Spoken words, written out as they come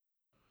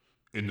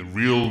in the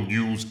Real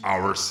News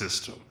Hour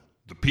system.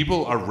 The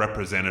people are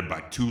represented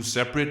by two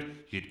separate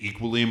yet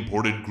equally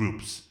important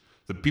groups.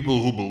 The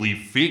people who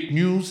believe fake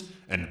news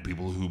and the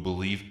people who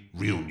believe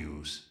real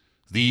news.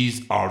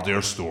 These are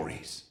their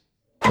stories.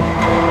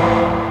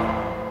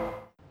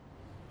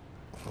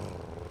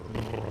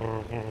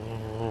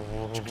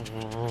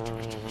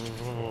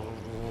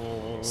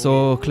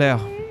 So, Claire,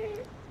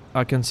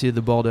 I can see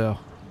the border.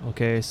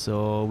 Okay,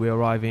 so we're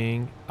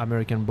arriving,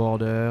 American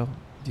border.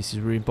 This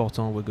is really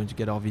important. We're going to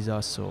get our visa,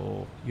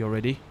 so you're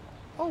ready?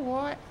 All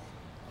right.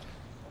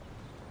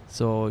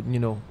 So,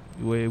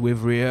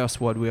 we've rehearsed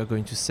what we are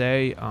going to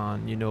say,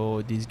 and,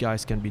 these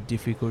guys can be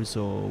difficult,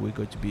 so we're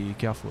going to be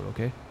careful,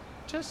 okay?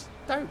 Just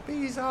don't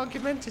be as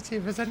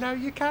argumentative as I know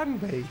you can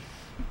be.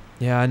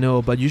 Yeah, I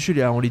know, but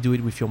usually I only do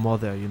it with your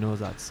mother, you know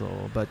that, so,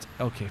 but,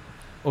 okay.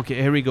 Okay,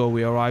 here we go,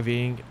 we're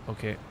arriving.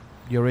 Okay,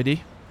 you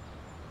ready?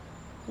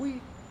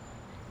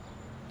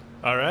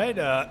 All right,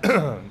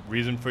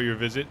 reason for your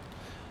visit?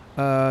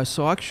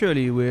 So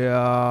actually, we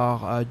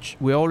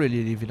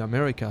already live in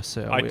America,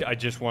 sir. I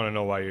just want to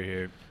know why you're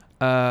here.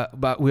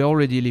 But we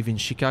already live in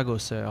Chicago,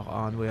 sir,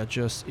 and we are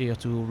just here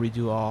to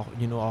redo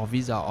our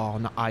visa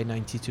on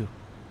I-92.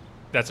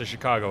 That's a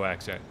Chicago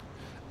accent.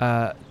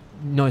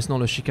 No, it's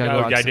not a Chicago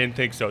accent. I didn't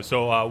think so.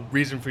 So,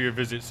 reason for your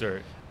visit,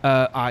 sir?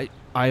 My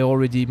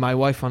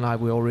wife and I,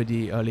 we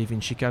already live in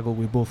Chicago.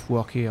 We both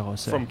work here,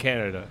 sir. From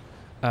Canada.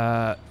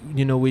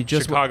 We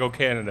just Chicago,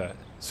 Canada.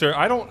 Sir,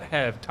 I don't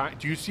have time.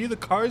 Do you see the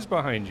cars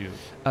behind you?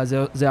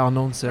 They are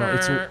known,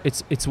 sir.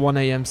 It's 1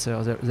 a.m.,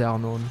 sir. They are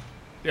known.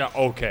 Yeah.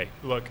 Okay.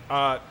 Look.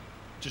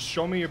 Just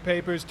show me your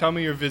papers. Tell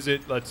me your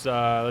visit.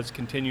 Let's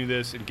continue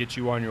this and get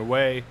you on your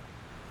way.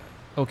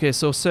 Okay.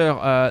 So,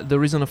 sir, the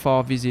reason of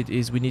our visit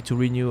is we need to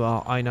renew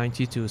our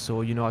I-92.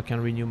 So, I can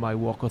renew my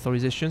work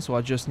authorization. So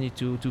I just need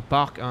to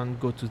park and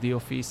go to the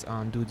office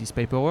and do this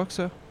paperwork,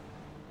 sir.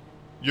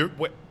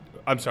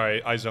 I'm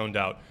sorry. I zoned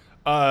out.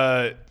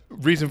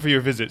 Reason for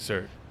your visit,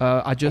 sir?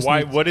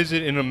 What is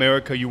it in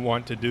America you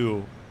want to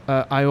do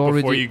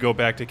before you go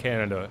back to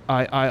Canada?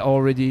 I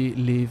already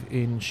live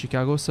in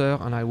Chicago, sir,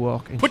 and I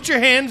work in... Put your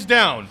hands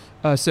down!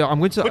 Sir, I'm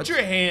going to... Put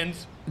your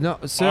hands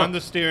on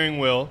the steering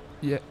wheel.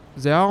 Yeah,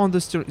 they are on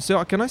the steering...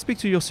 Sir, can I speak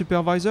to your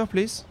supervisor,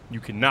 please? You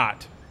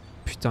cannot.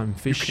 Putain, il me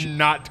fait chier. You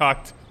cannot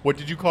talk... What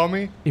did you call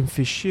me? Il me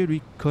fait chier,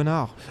 lui,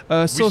 connard.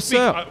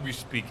 Sir... we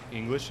speak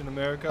English in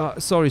America?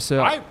 Sorry, sir.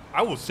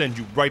 I will send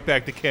you right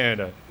back to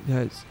Canada.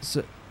 Yes,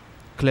 sir.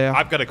 Claire.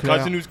 I've got a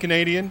cousin who's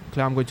Canadian.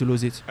 Claire, I'm going to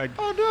lose it.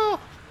 Oh,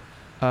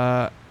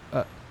 no.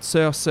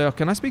 Sir,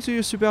 can I speak to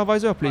your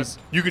supervisor, please?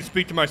 You can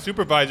speak to my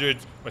supervisor.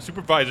 My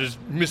supervisor's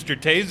Mr.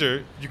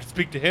 Taser. You can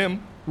speak to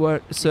him.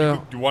 Well,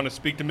 sir... Do you want to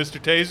speak to Mr.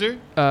 Taser?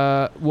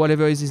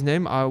 Whatever is his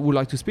name, I would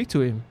like to speak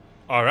to him.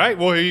 All right,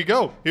 well, here you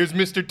go. Here's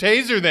Mr.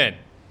 Taser, then.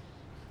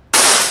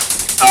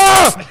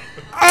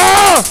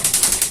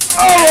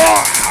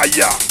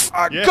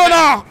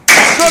 Connard!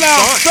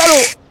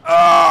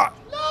 Salaud!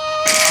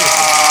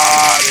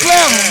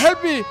 Claire,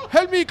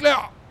 help me,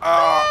 Claire!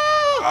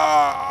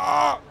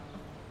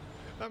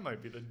 That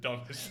might be the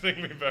dumbest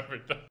thing we've ever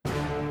done.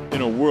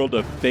 In a world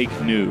of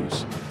fake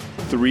news,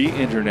 3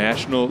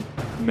 international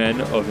men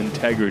of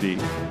integrity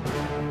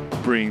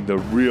bring the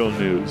real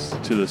news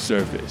to the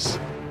surface.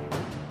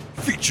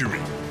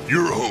 Featuring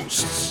your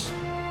hosts,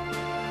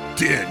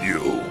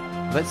 Daniel.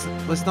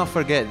 Let's not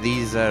forget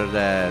these are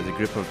the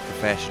group of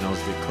professionals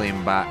that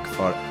claim back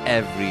for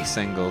every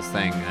single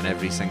thing and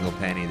every single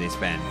penny they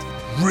spend.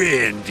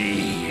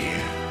 Randy.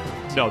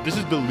 No, this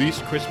is the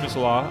least Christmas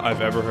law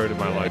I've ever heard in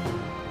my life.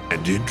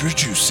 And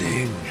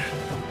introducing...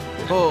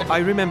 Oh, I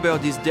remember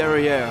this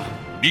derriere.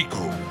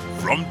 Nico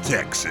from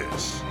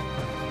Texas.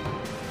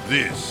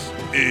 This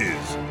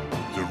is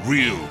the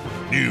Real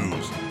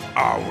News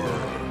Hour.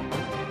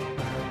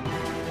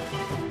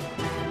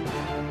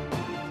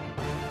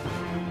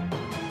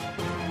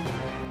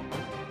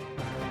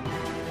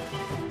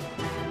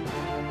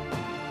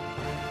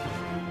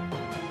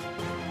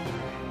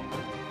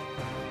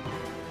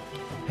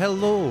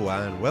 Hello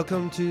and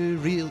welcome to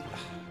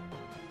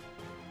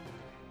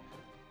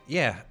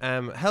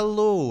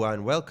hello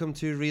and welcome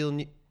to Real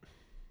News.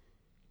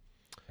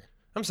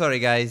 I'm sorry,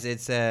 guys.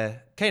 It's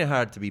kind of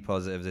hard to be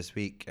positive this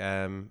week.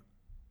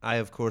 I,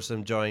 of course,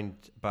 am joined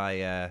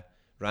by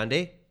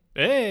Randy.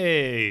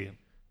 Hey!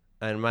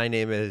 And my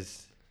name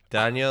is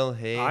Daniel.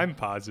 Hey. I'm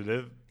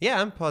positive.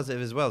 Yeah, I'm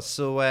positive as well.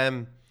 So,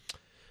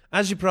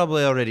 as you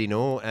probably already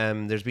know,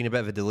 there's been a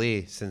bit of a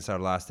delay since our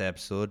last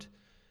episode.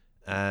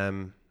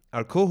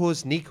 Our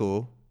co-host,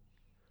 Nico...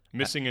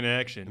 Missing in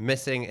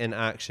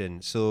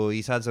action. So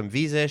he's had some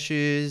visa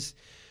issues.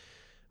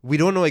 We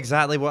don't know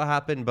exactly what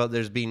happened, but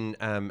there's been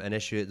an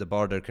issue at the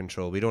border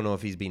control. We don't know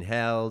if he's been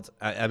held.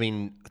 I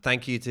mean,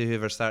 thank you to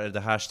whoever started the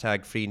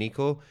hashtag Free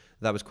Nico.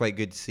 That was quite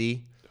good to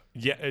see.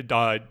 Yeah, it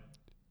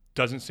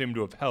doesn't seem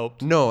to have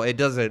helped. No, it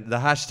doesn't. The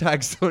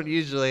hashtags don't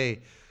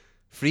usually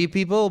free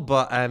people,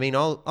 but I mean,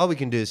 all we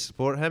can do is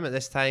support him at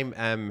this time.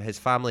 His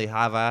family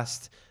have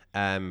asked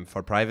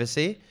for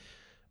privacy.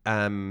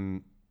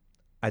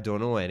 I don't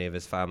know any of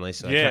his family,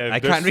 so Yeah, I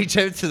can't reach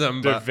out to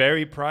them. They're But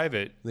very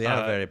private. they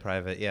are very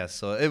private, yes.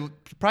 So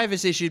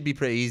privacy should be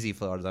pretty easy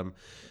for them.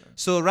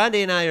 So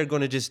Randy and I are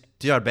going to just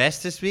do our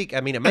best this week.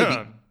 I mean, it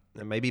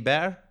might be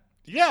better.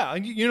 Yeah,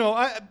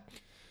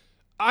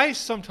 I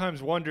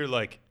sometimes wonder,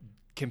 like,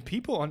 can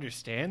people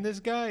understand this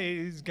guy?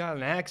 He's got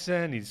an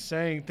accent. He's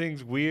saying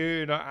things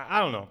weird. I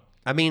don't know.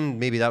 I mean,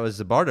 maybe that was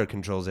the border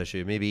controls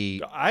issue.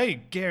 Maybe I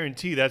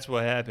guarantee that's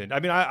what happened. I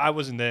mean, I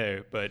wasn't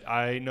there, but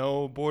I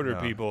know border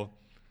people.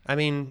 I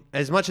mean,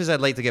 as much as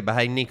I'd like to get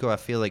behind Nico, I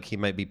feel like he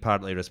might be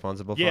partly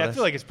responsible for Yeah, this. I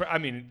feel like it's.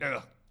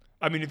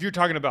 I mean, if you're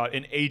talking about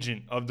an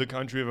agent of the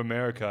country of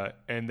America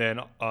and then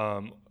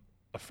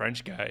a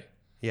French guy,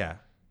 Yeah.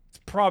 it's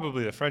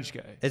probably the French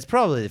guy. It's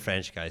probably the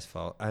French guy's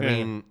fault. I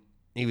mean,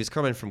 he was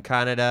coming from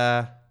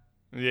Canada.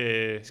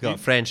 Yeah, He's got a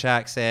French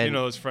accent. You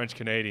know, those French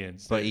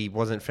Canadians. But he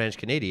wasn't French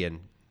Canadian.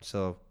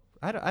 So,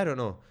 I don't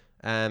know.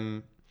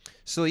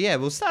 So, yeah,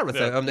 we'll start with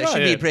that. That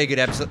should be a pretty good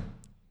episode.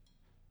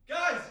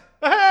 Guys!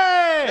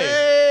 Hey!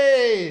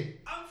 Hey!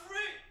 I'm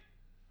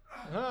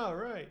free! All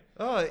right.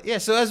 Oh, yeah,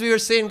 so as we were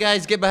saying,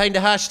 guys, get behind the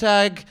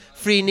hashtag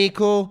Free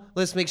Nico.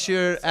 Let's make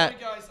sure. Sorry,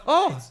 guys,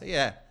 I'm late.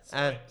 Yeah.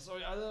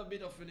 Sorry, I had a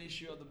bit of an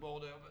issue at the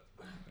border,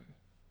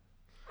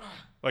 but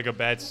Like a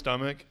bad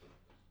stomach?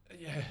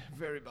 yeah,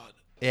 very bad.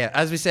 Yeah,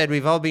 as we said,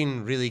 we've all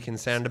been really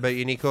concerned about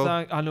you, Nico.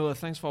 I know.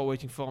 Thanks for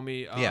waiting for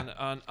me.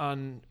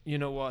 And you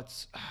know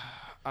what?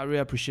 I really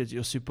appreciate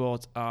your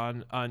support.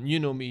 And you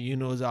know me. You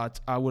know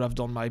that I would have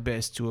done my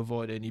best to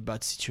avoid any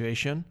bad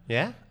situation.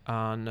 Yeah?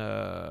 And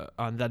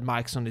that my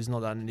accent is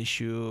not an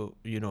issue.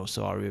 You know,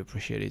 so I really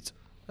appreciate it.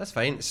 That's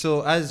fine.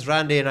 So, as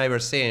Randy and I were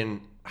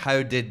saying,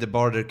 how did the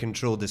border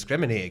control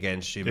discriminate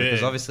against you?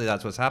 Because Yeah. obviously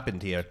that's what's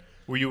happened here.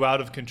 Were you out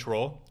of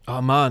control?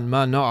 Oh man,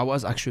 no, I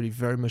was actually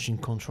very much in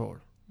control.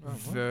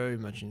 Very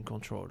much in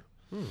control.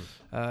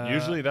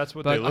 Usually that's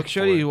what But they look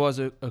actually, it for. was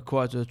a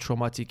quite a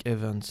traumatic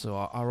event, so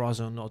I'd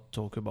rather not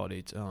talk about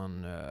it.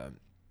 And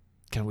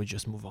can we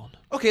just move on?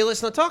 Okay,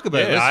 let's not talk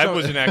about it. Yeah, Let's I talk-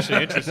 wasn't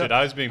actually interested.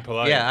 I was being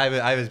polite. Yeah,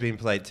 I was being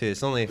polite too.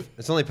 It's only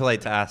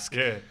polite to ask.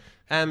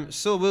 Yeah.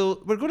 So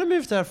we're going to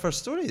move to our first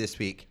story this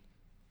week.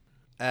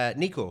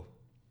 Nico,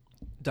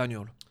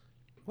 Daniel,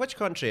 which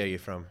country are you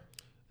from?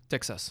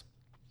 Texas.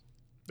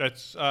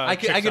 That's I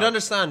checks could out.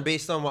 understand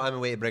based on what I'm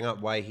away to bring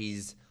up why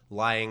he's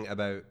lying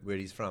about where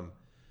he's from.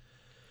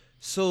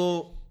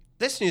 So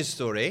this news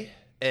story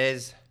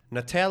is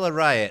Nutella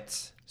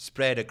riots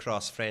spread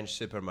across French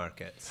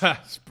supermarkets.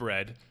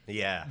 Spread.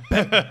 Yeah.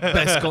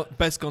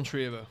 Best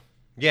country ever.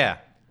 Yeah.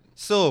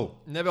 So,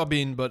 Never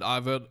been, but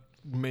I've heard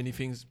many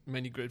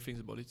great things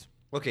about it.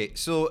 okay,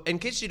 so in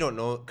case you don't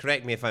know,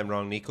 correct me if I'm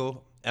wrong,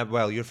 Nico.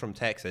 Well, you're from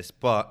Texas,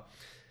 but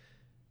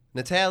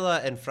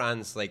Nutella in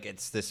France, like,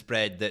 it's the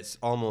spread that's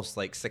almost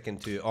like sticking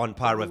to on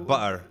par with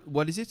butter.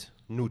 What is it?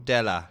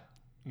 Nutella.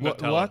 What?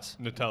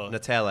 Nutella.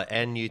 Nutella.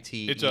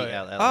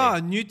 N-U-T-E-L-L-A. Ah,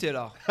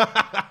 Nutella.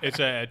 It's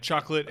a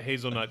chocolate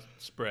hazelnut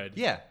spread.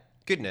 Yeah,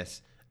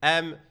 goodness.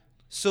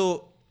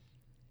 So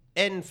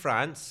in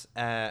France,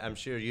 I'm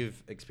sure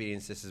you've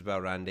experienced this as well,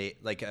 Randy.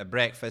 Like at a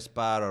breakfast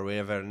bar or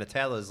wherever,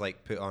 Nutella's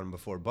like put on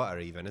before butter,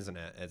 even, isn't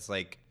it? It's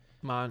like,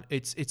 Man,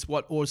 it's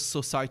what holds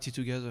society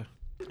together.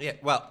 yeah.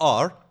 Well,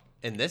 or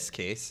in this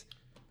case,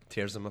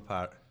 tears them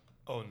apart.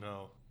 Oh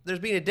no. There's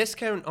been a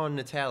discount on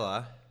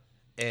Nutella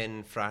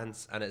in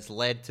France, and it's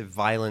led to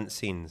violent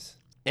scenes.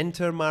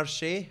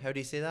 Intermarché, how do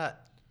you say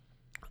that?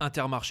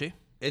 Intermarché.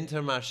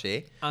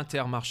 Intermarché.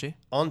 Intermarché.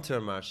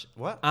 Entermarché.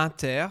 What?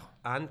 Inter.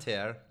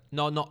 Inter.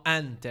 No,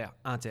 inter.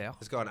 Inter.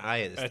 It's got an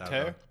I at the start.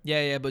 Inter.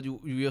 Yeah, but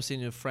you're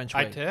saying the French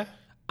way. Inter.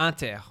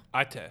 Inter.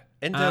 Inter.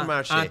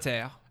 Intermarché.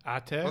 Inter.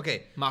 Inter.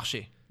 Okay,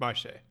 Marché.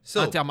 Marché.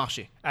 so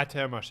Intermarché.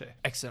 Intermarché.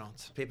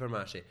 Excellent. paper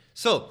mache.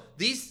 So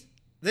this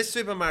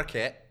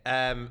supermarket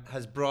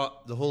has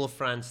brought the whole of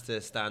France to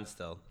a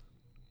standstill,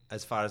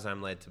 as far as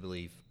I'm led to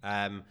believe.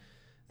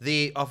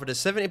 They offered a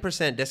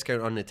 70%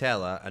 discount on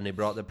Nutella, and they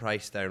brought the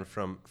price down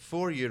from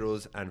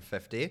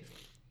 €4.50,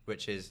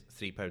 which is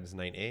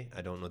 £3.90.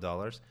 I don't know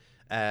dollars.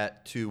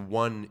 To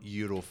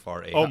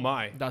 €1.40. Oh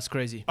my. That's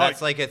crazy. That's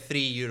like a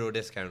 €3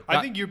 discount. I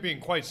think you're being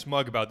quite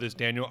smug about this,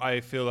 Daniel. I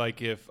feel like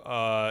if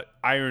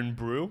Iron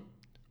Brew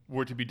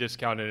were to be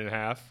discounted in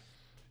half,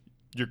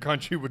 your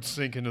country would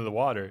sink into the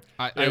water.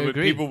 I and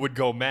agree. People would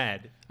go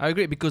mad. I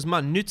agree because,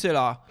 man,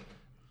 Nutella,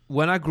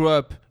 when I grew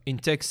up in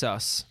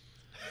Texas,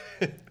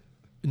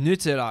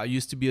 Nutella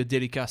used to be a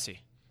delicacy.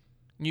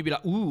 You'd be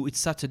like, ooh, it's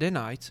Saturday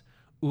night.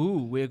 Ooh,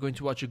 we're going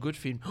to watch a good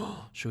film.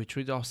 Should we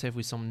treat ourselves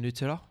with some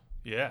Nutella?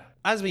 Yeah.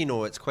 As we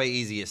know, it's quite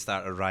easy to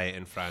start a riot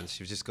in France.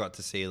 You've just got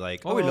to say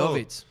like, Oh, we love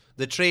it.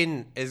 The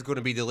train is going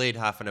to be delayed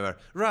half an hour.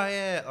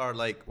 Riot or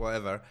like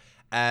whatever.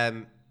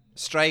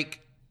 Strike.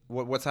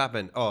 What's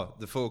happened? Oh,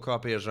 the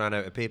photocopiers ran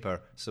out of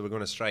paper, so we're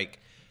going to strike.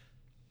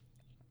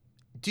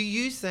 Do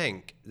you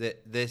think that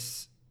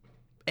this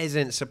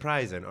isn't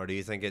surprising, or do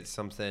you think it's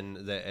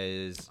something that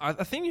is? I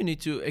think you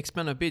need to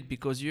expand a bit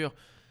because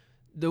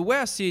the way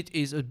I see it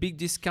is a big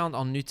discount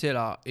on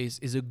Nutella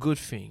is a good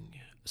thing.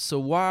 So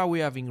why are we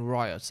having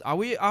riots? Are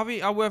we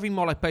having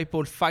more like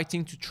people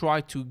fighting to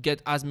try to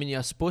get as many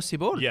as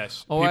possible?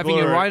 Yes. Or having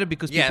a riot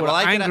because people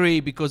are angry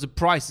because the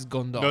price has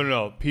gone down?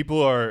 No. People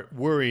are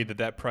worried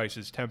that price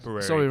is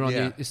temporary. Sorry, Randy.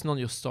 Yeah. It's not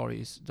your story.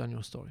 It's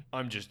Daniel's story.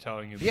 I'm just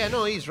telling you. Yeah,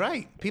 no, he's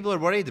right. People are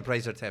worried the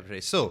prices are temporary.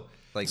 So,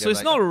 So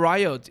it's not a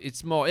riot.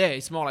 It's more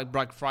like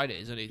Black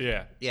Friday, isn't it?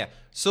 Yeah. Yeah.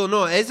 So,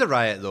 no, it is a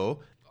riot, though.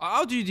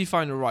 How do you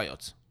define a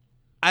riot?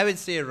 I would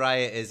say a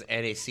riot is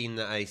any scene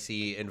that I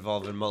see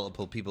involving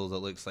multiple people that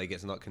looks like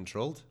it's not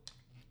controlled.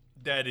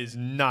 That is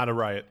not a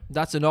riot.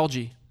 That's an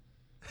orgy.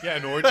 Yeah,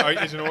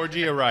 is an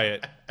orgy a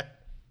riot?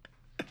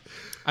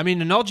 I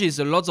mean, an orgy is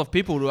lots of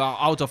people who are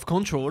out of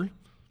control,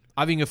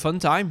 having a fun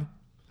time.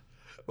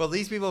 Well,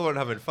 these people weren't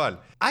having fun.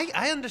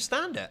 I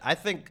understand it. I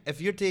think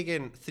if you're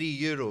taking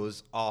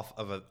 €3 off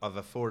of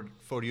a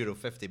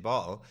 €4.50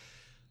 bottle,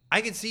 I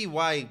can see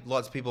why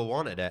lots of people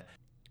wanted it.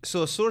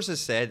 So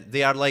sources said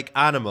they are like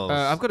animals.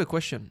 I've got a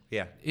question.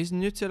 Yeah. Is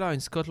Nutella in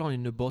Scotland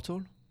in a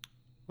bottle?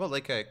 Well,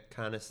 like a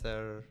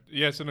canister.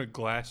 Yeah, it's in a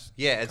glass.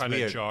 Yeah, it's kind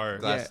weird. of jar.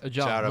 Glass Yeah, a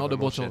jar, jar of not a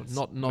bottle. emotions.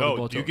 Not a No,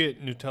 bottle. do you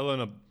get Nutella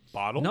in a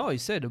bottle? No, he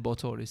said a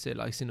bottle. He said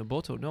like it's in a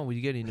bottle. No, we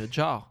get it in a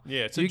jar.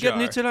 Yeah, it's So a you jar.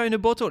 get Nutella in a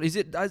bottle. Is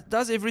it?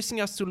 Does everything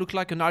has to look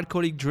like an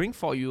alcoholic drink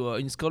for you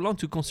in Scotland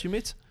to consume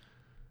it?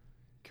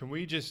 Can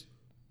we just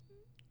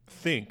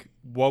think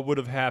what would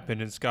have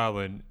happened in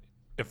Scotland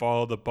if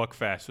all the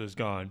Buckfast was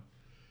gone?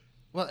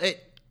 Well,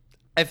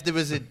 if there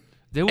was a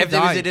They would if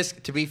there was die. a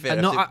disc, to be fair,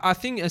 No, if there- I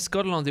think in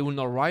Scotland they will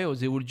not riot.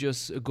 They will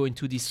just go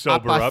into this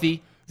Sober up.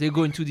 apathy. They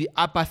go into the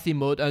apathy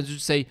mode and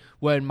just say,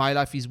 "Well, my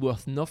life is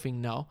worth nothing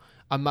now.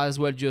 I might as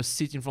well just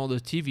sit in front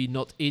of the TV,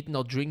 not eat,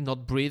 not drink,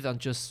 not breathe, and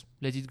just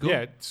let it go."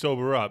 Yeah,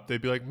 sober up.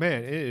 They'd be like,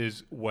 man, it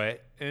is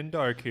wet and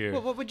dark here.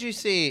 What would you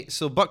say?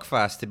 So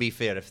Buckfast, to be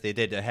fair, if they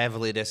did a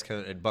heavily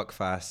discounted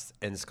Buckfast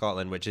in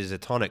Scotland, which is a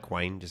tonic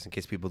wine, just in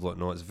case people don't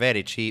know, it's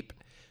very cheap.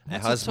 It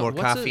What's has a more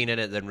what's a- caffeine in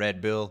it than Red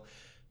Bull.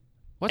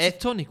 What's a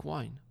tonic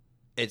wine?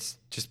 It's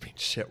just been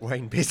shit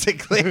wine,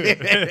 basically.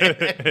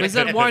 Is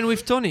that wine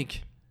with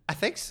tonic? I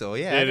think so,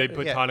 yeah. Yeah, they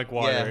put tonic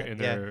water Yeah, in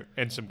yeah. their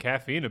and some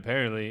caffeine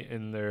apparently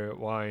in their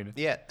wine.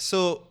 Yeah,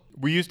 so...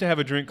 We used to have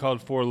a drink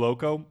called Four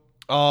Loko.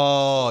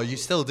 Oh, you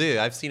still do?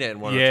 I've seen it in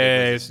one or two Yeah,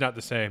 places. it's not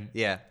the same.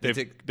 Yeah.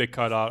 They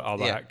cut out all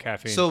Yeah. that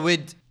caffeine. So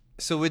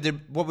would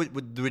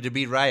there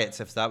be riots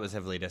if that was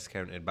heavily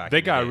discounted back they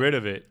in the got day? rid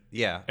of it,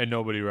 Yeah. and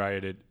nobody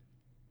rioted.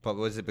 But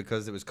was it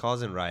because it was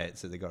causing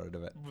riots that they got rid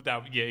of it?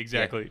 Yeah,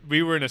 exactly.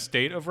 We were in a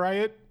state of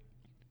riot.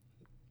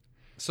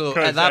 So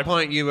 'Cause at that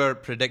point you were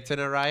predicting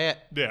a riot?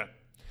 Yeah.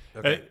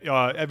 Okay.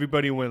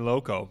 Everybody went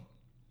loco.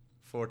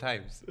 4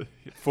 times.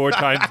 4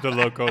 times the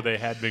loco they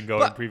had been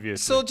going But-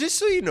 previously. So just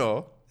so you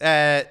know,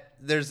 the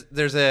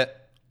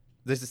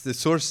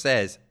source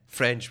says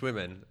French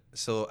women.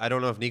 So I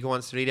don't know if Nico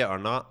wants to read it or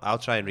not. I'll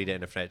try and read it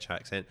in a French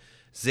accent.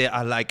 They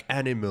are like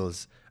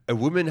animals. A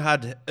woman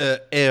had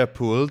her hair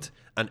pulled.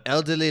 An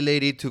elderly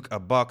lady took a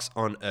box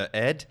on her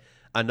head.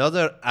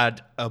 Another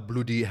had a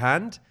bloody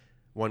hand.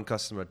 One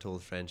customer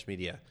told French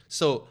media.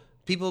 So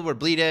people were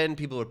bleeding.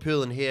 People were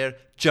pulling hair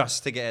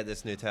just to get at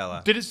this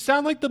Nutella. Did it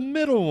sound like the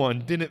middle one?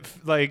 Didn't it?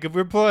 Like if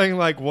we're playing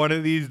like one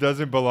of these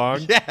doesn't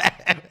belong. Yeah.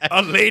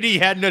 A lady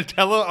had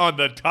Nutella on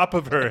the top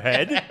of her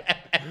head,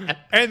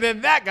 and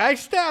then that guy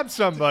stabbed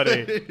somebody.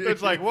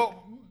 It's like,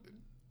 well,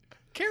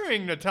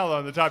 carrying Nutella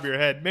on the top of your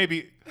head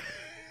maybe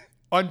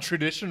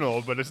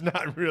untraditional, but it's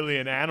not really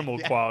an animal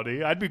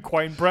quality. I'd be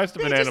quite impressed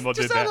if an animal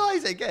just did that.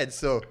 analyze it again.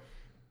 So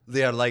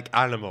they are like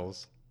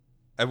animals.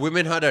 A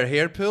woman had her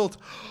hair pulled.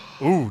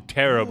 Ooh,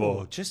 terrible.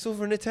 Oh, just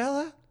over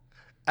Nutella.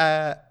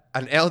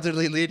 An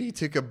elderly lady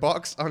took a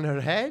box on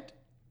her head.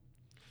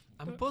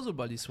 I'm puzzled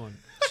by this one.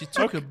 She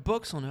took a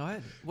box on her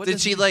head. What Did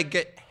does she it- like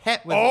get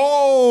hit with?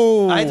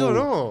 Oh, I don't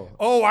know.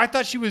 Oh, I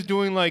thought she was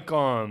doing like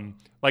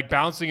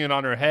bouncing it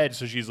on her head.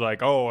 So she's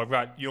like, oh, I've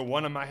got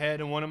one on my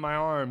head and one in my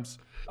arms.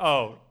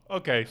 Oh,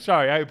 okay.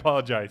 Sorry, I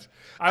apologize.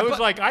 I was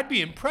like, I'd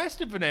be impressed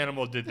if an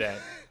animal did that.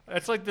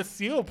 That's like the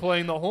seal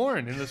playing the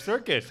horn in the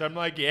circus. I'm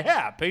like,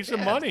 yeah, pay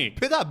some money.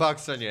 Put that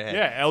box on your head.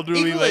 Yeah, elderly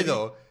Equally lady.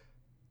 though,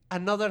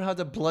 another had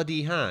a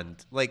bloody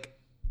hand. Like,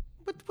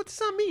 what does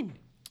that mean?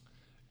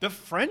 The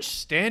French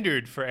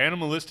standard for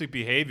animalistic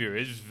behavior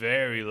is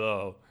very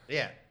low.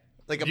 Yeah,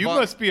 like You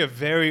must be a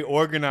very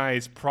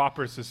organized,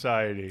 proper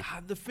society.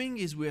 The thing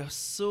is, we're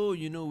so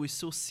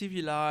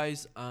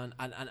civilized and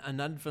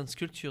advanced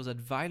culture that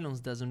violence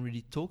doesn't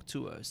really talk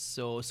to us.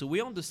 So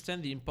we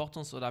understand the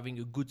importance of having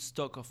a good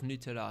stock of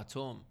Nutella at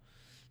home.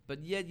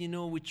 But yet,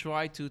 we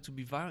try to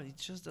be violent. It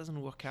just doesn't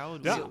work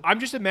out. Yeah, I'm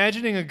just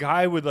imagining a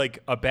guy with like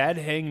a bad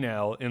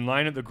hangnail in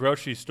line at the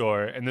grocery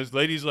store, and this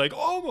lady's like,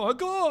 "Oh my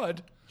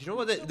god!" You know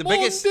what the Mon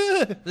biggest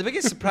Dieu. the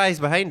biggest surprise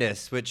behind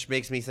this, which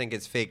makes me think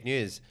it's fake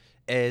news,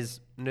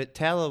 is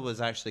Nutella was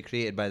actually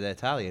created by the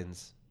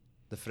Italians,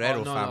 the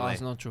Ferrero no, family.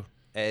 that's not true.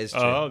 It is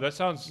true. Oh, that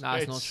sounds. No,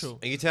 it's not true.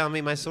 Are you telling me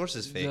my source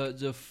is fake?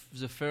 The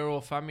Ferrero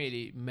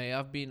family may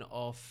have been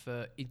of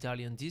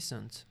Italian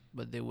descent,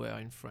 but they were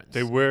in France.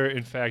 They were,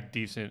 in fact,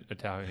 decent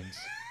Italians.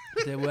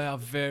 They were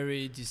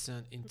very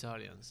decent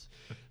Italians.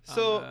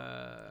 So-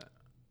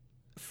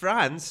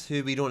 France,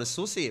 who we don't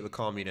associate with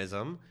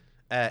communism,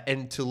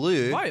 in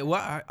Toulouse.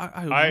 Why?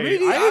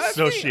 I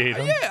associate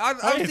them.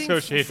 I think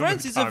associate them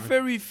France with is a communism.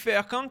 very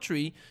fair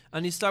country,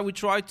 and it's like we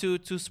try to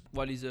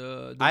what is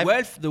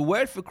I've- the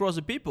wealth across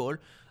the people,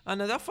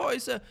 and therefore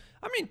it's I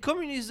mean,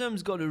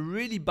 communism's got a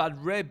really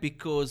bad rep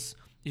because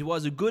it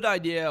was a good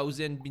idea, who's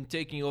then been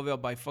taken over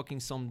by fucking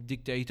some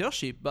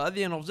dictatorship. But at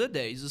the end of the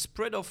day, the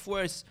spread of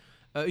wealth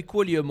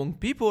equally among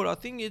people. I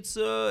think it's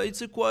a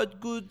quite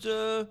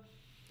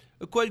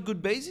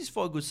good basis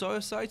for a good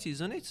society,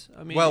 isn't it?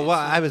 I mean, Well, it's, what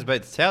I was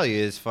about to tell you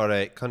is for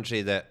a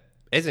country that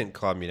isn't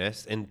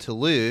communist, in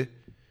Toulouse,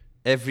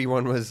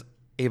 everyone was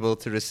able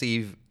to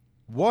receive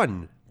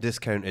one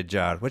discounted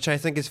jar, which I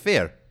think is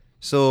fair.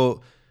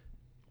 So,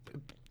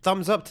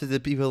 thumbs up to the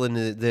people in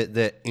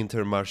the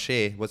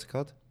Intermarché. What's it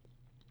called?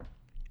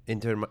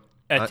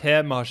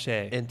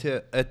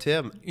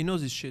 Intermarché. he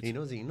knows his shit. He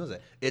knows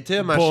it.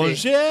 Intermarché.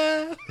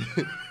 Bonjour.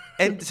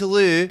 In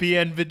Toulouse,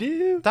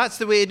 Bienvenue. that's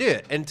the way to do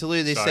it. In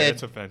Toulouse, they Sorry, said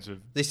that's offensive.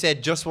 They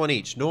said just one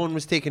each. No one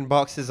was taking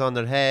boxes on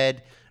their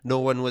head. No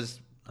one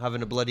was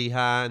having a bloody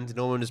hand.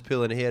 No one was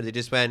pulling hair. They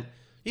just went,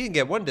 you can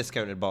get one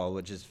discounted bottle,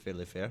 which is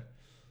fairly fair.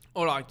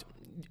 All right,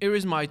 here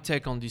is my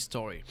take on this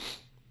story.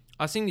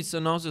 I think it's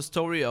another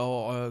story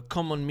or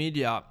common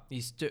media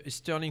is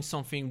turning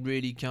something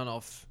really kind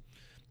of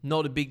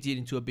not a big deal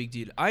into a big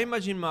deal. I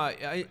imagine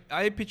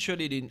I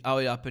pictured it in how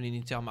it happened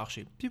in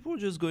Intermarché. People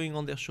just going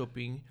on their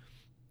shopping,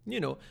 you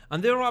know,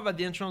 and they arrive at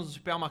the entrance of the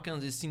supermarket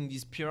and they see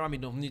this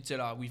pyramid of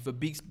Nutella with a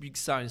big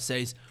sign that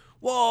says,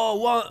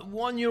 whoa,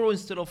 €1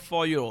 instead of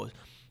 €4.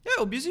 Yeah,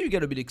 obviously you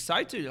get a bit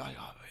excited, like,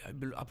 oh,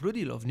 I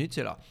bloody love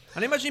Nutella.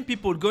 And imagine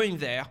people going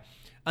there,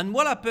 and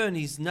what happened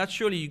is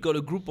naturally you got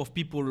a group of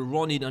people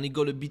around it, and it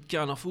got a bit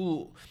kind of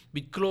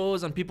bit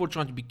close, and people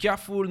trying to be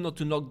careful not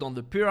to knock down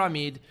the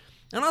pyramid.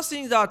 And I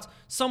think that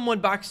someone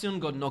by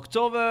accident got knocked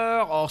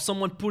over, or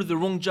someone pulled the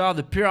wrong jar,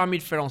 the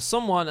pyramid fell on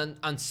someone,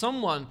 and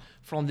someone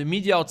from the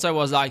media outside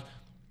was like,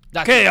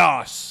 that's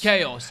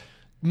chaos,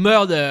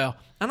 murder.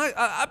 And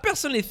I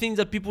personally think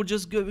that people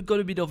just got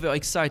a bit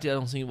overexcited. I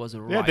don't think it was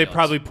a riot. Yeah, they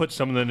probably put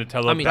some of the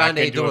Nutella I mean, back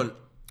Brandy, into it. don't.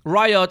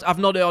 Riot, I've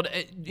not heard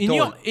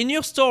Don't. in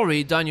your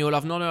story, Daniel.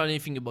 I've not heard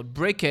anything about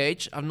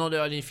breakage. I've not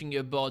heard anything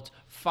about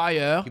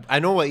fire. I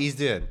know what he's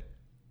doing.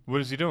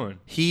 What is he doing?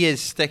 He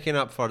is sticking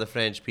up for the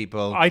French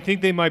people. I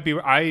think they might be.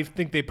 I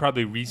think they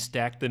probably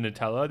restacked the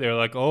Nutella. They're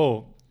like,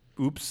 oh,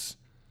 oops.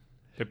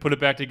 They put it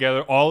back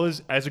together all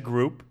as a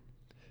group.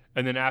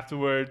 And then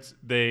afterwards,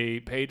 they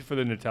paid for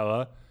the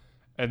Nutella.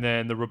 And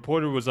then the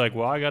reporter was like,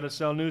 well, I got to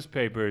sell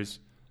newspapers.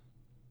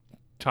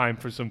 Time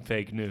for some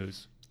fake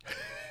news.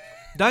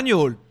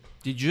 Daniel,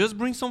 did you just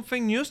bring some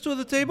fake news to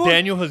the table?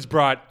 Daniel has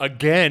brought,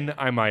 again,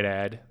 I might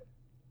add,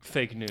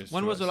 fake news.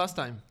 When to was the us. last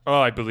time? Oh,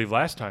 I believe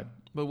last time.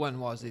 But when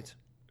was it?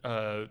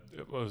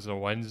 It was a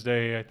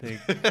Wednesday, I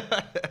think.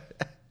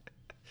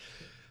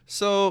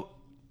 So,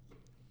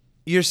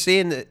 you're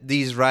saying that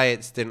these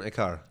riots didn't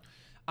occur?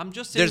 I'm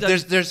just saying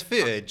There's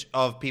footage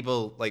of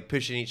people like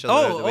pushing each other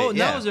out of the way. now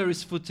Yeah. there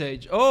is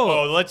footage.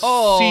 Let's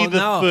see the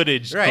now.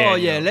 footage. Right. Daniel. Oh,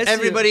 yeah, let's see.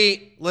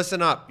 Everybody,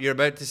 listen up. You're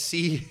about to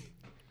see.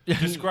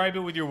 Describe it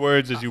with your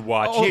words as you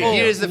watch Oh, it. oh.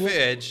 Here's the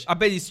footage. I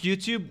bet it's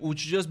YouTube, which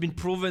just been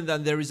proven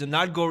that there is an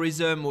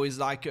algorithm who is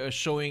like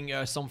showing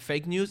some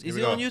fake news. Is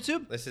Here it we on go.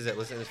 YouTube? This is it.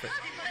 Listen to this.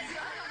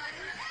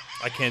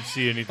 I can't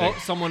see anything. Oh,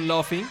 someone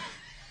laughing.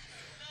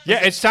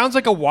 Yeah, it sounds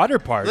like a water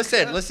park.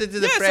 Listen to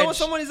the Yeah, French.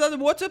 someone is at the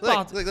water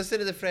park. Look, listen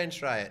to the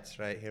French riots.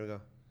 Right, here we go.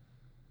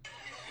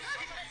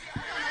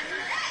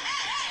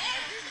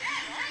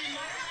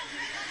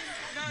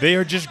 They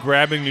are just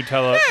grabbing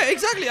Nutella. Yeah,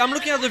 exactly. I'm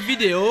looking at the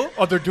video.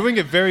 Oh, they're doing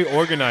it very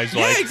organized.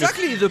 Yeah, like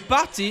exactly. The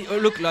party,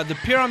 look, like the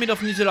pyramid of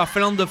Nutella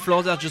fell on the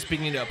floor. They're just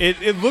picking it up.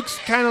 It looks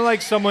kind of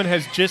like someone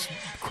has just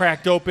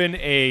cracked open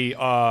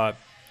a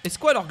It's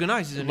quite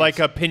organized, isn't like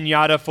it? a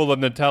pinata full of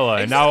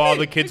Nutella, and now all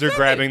the kids are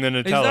grabbing the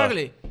Nutella.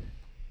 Exactly.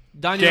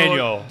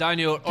 Daniel,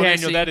 Daniel,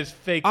 honestly, that is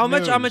fake How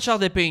news. much are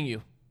they paying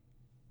you?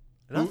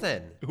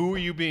 Nothing. Who are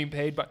you being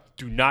paid by?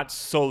 Do not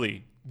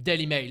sully.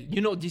 Daily Mail.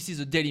 You know this is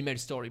a Daily Mail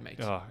story, mate.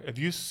 If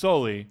you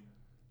sully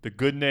the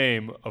good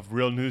name of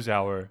Real News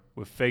Hour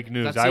with fake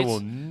news, That's I it. will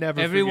never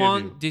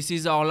Everyone, forgive this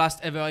is our last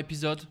ever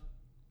episode.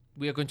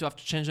 We are going to have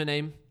to change the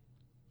name.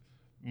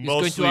 you. It's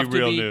going Mostly to have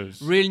Real to be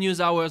News. Real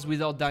News Hours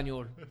without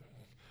Daniel.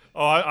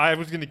 Oh, I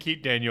was going to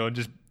keep Daniel and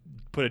just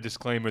put a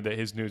disclaimer that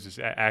his news is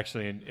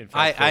actually in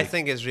fact I fake.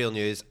 think it's real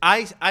news.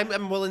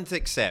 I'm willing to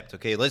accept.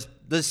 Okay, let's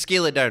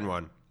scale it down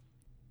one.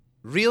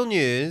 Real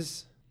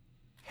news,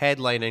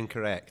 headline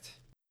incorrect.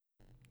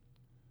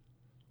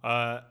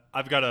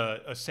 I've got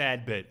a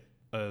sad bit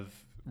of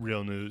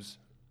real news.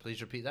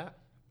 Please repeat that.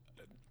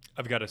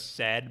 I've got a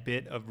sad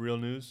bit of real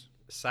news.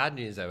 Sad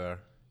news hour.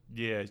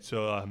 Yeah,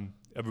 so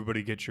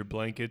everybody get your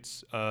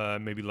blankets,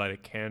 maybe light a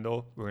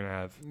candle. We're going to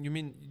have...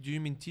 Do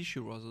you mean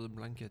tissue rather than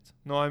blanket?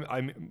 No,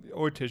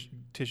 or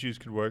tissues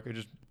could work.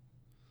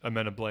 I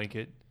meant a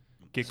blanket.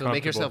 Get So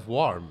make comfortable. yourself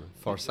warm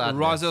for sadness.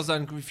 Rather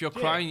than if you're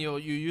crying, you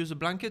use a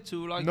blanket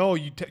to like. No,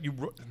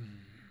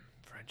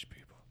 French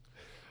people.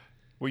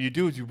 What you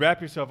do is you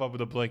wrap yourself up with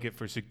a blanket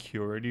for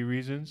security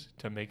reasons,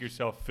 to make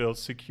yourself feel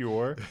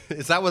secure.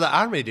 Is that what the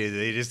army do?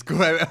 They just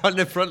go out on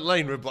the front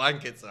line with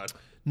blankets on.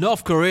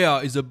 North Korea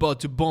is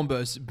about to bomb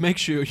us. Make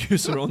sure you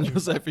surround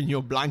yourself in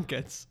your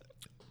blankets.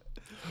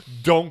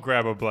 Don't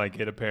grab a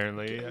blanket,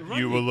 apparently. Remind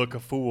You me- will look a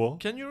fool.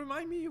 Can you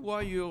remind me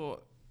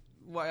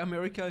why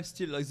America is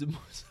still like the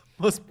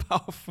most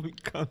powerful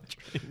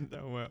country in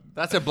the world?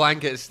 That's a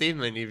blanket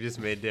statement you've just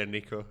made there,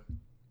 Nico.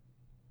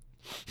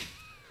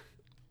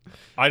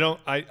 I don't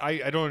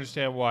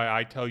understand why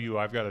I tell you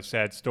I've got a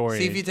sad story.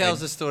 See if you and- tell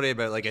us a story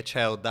about like a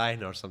child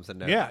dying or something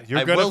now. Yeah, you're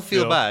I gonna will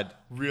feel bad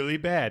really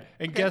bad.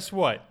 And guess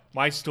what?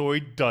 My story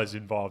does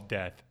involve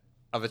death.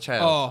 of a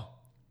child. Oh,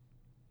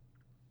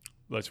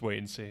 Let's wait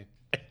and see.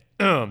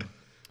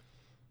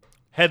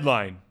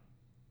 Headline: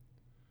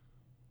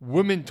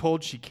 Woman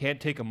told she can't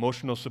take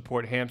emotional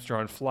support hamster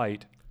on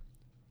flight,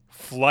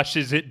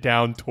 flushes it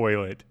down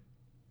toilet.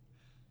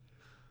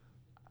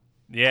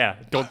 Yeah,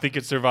 don't think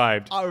it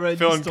survived. I read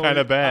Feeling this story. kind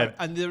of bad.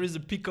 And there is a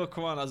peacock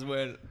one as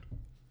well.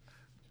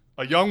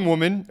 A young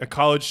woman, a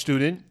college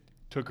student,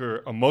 took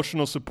her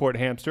emotional support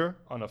hamster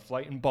on a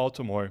flight in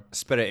Baltimore,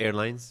 Spirit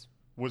Airlines.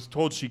 was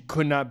told she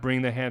could not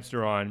bring the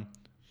hamster on.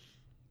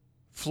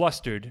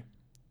 Flustered,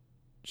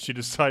 she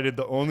decided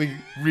the only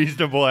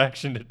reasonable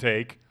action to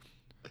take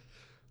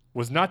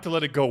was not to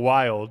let it go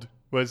wild,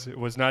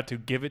 was not to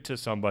give it to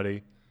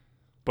somebody,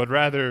 but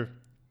rather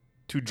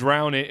to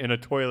drown it in a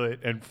toilet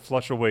and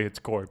flush away its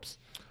corpse.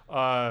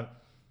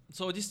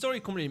 So this story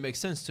completely makes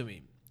sense to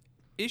me.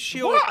 If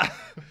she What?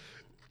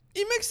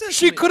 It makes sense.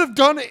 She to me. could have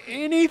done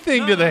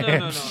anything No, to no, the no, no, no.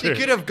 hamster. She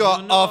could have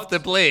got You're off not- the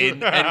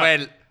plane and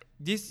went.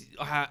 This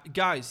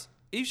guys,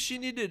 if she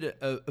needed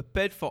a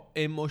pet for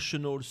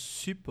emotional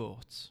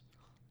support,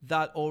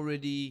 that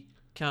already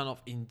kind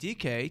of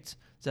indicates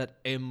that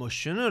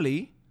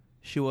emotionally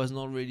she was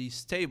not really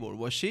stable,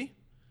 was she?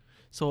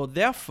 So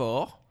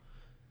therefore,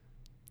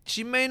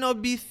 she may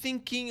not be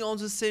thinking on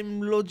the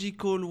same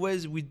logical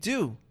ways we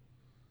do.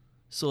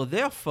 So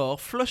therefore,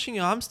 flushing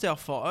a hamster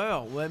for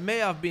her may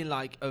have been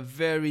like a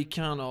very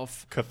kind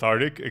of,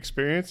 Cathartic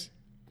experience?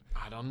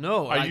 I don't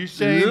know. Are like you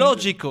saying-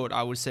 logical?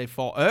 I would say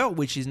for her,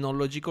 which is not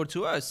logical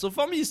to us. So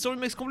for me, the story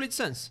makes complete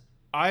sense.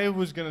 I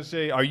was going to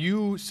say, are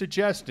you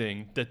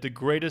suggesting that the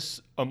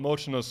greatest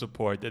emotional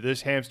support that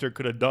this hamster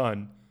could have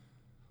done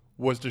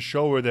was to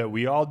show her that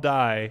we all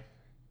die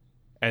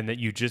and that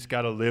you just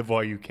got to live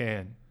while you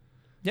can?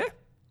 Yeah.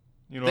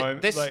 You know,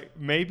 Th-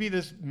 maybe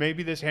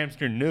this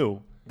hamster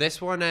knew.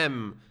 This one,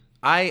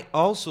 I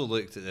also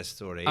looked at this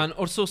story. And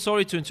also,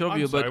 sorry to interrupt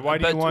I'm you, sorry, but why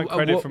do you but, want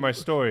credit for my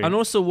story? And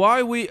also, why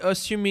are we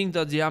assuming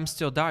that the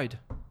hamster died?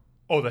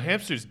 Oh, the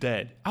hamster's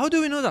dead. How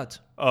do we know that?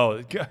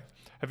 Oh,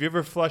 have you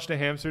ever flushed a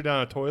hamster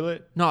down a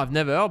toilet? No, I've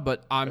never.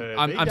 But I'm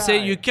They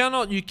saying die. you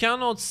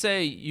cannot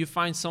say you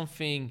find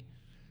something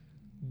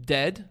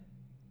dead.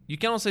 You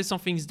cannot say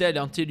something's dead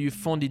until you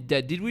found it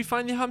dead. Did we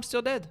find the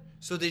hamster dead?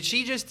 So did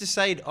she just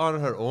decide on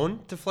her own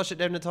to flush it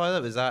down the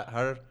toilet? Was that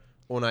her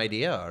own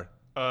idea,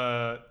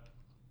 or?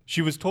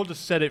 She was told to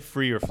set it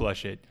free or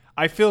flush it.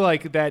 I feel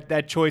like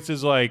that choice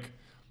is like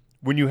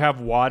when you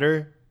have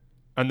water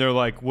and they're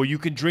like, well, you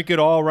can drink it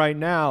all right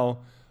now,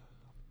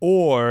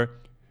 or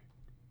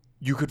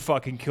you could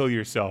fucking kill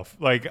yourself.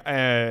 Like,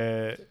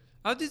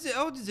 How did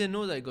they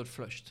know that it got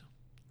flushed?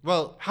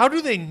 Well, how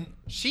do they?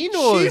 she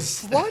knows.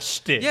 She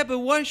flushed it. Yeah, but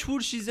why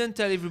should she then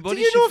tell Do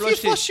everybody you she know if you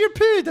flushed flush it? your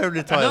poo down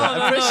the toilet?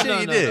 I'm pretty sure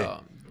you do. No.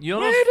 You're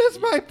not. Where does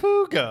my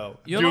poo go?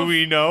 You're Do not-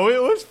 we know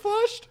it was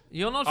flushed?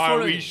 You're not Are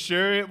following. we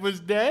sure it was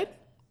dead?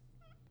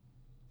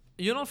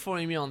 You're not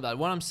following me on that.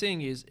 What I'm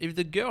saying is, if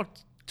the girl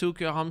took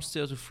her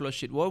hamster to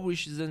flush it, why would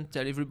she then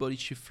tell everybody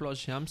she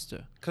flushed the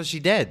hamster? Because she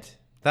did.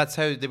 That's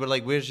how they were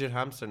like, where's your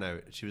hamster now?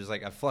 She was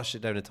like, I flushed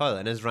it down the toilet.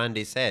 And as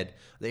Randy said,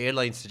 the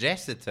airline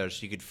suggested to her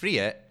she could free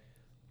it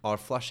or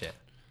flush it.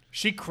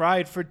 She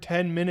cried for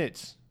 10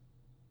 minutes.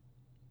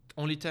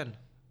 Only 10.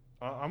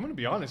 I'm gonna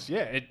be honest.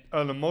 Yeah,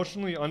 an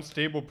emotionally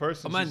unstable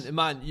person. Oh,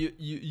 man,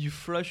 you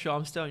flush your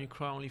hamster and you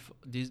cry only for...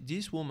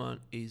 This woman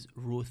is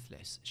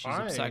ruthless. She's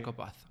a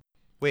psychopath.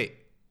 Wait,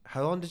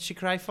 how long did she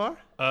cry for?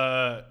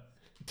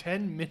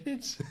 10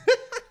 minutes.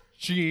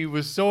 She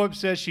was so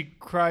upset she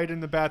cried in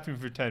the bathroom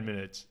for 10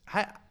 minutes.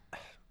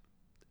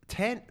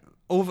 10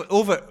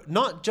 over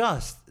not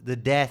just the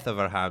death of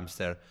her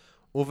hamster,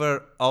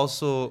 over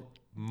also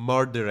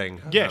murdering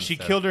her Yeah, hamster. she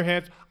killed her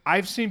hamster.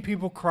 I've seen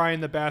people cry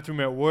in the bathroom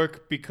at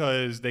work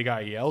because they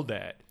got yelled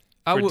at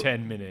for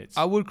 10 minutes.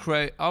 I would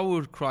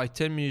cry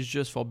 10 minutes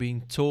just for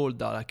being told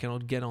that I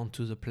cannot get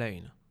onto the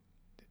plane.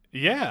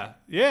 Yeah.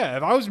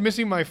 If I was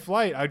missing my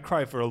flight, I'd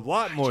cry for a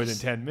lot more than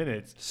 10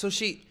 minutes. So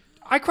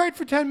I cried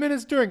for 10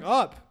 minutes during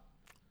Up.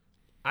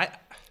 I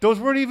Those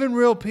weren't even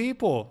real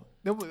people.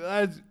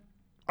 That's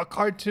a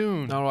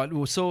cartoon. All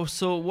right.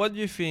 So what do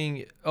you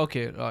think?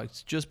 Okay, like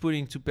just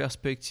putting into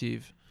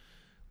perspective,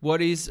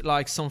 what is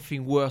like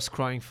something worse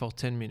crying for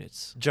 10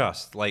 minutes?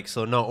 just like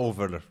so not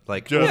over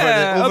like Just-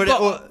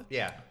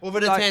 over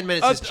the Like, 10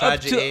 minutes is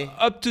tragedy.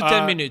 Up to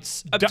 10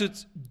 minutes. Up to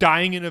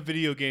Dying in a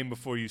video game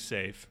before you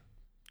save.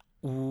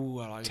 Ooh,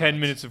 I like 10 that.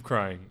 minutes of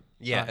crying.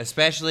 Yeah,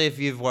 especially if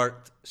you've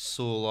worked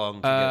so long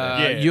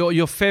together. Yeah.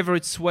 Your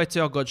favorite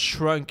sweater got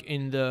shrunk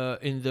in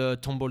the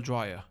tumble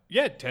dryer.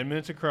 Yeah, 10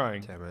 minutes of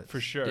crying. 10 minutes. For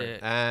sure.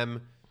 Yeah.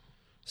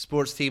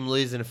 Sports team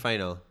lose in a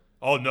final.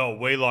 Oh, no,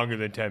 way longer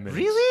than 10 minutes.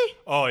 Really?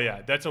 Oh,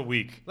 yeah, that's a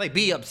week. Like,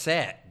 be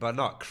upset, but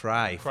not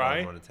cry, Cry?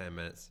 for more than 10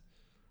 minutes.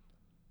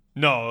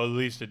 No, at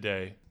least a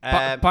day.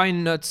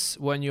 Pine nuts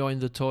when you're in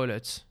the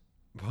toilet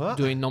What?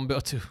 doing number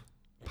 2.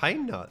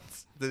 Pine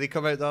nuts? Do they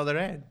come out the other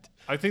end?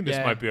 I think this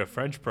Yeah. might be a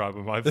French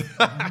problem. I've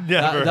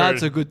never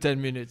That's heard. a good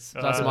 10 minutes.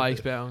 That's my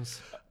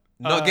experience.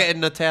 Not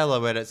getting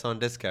Nutella when it's on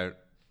discount.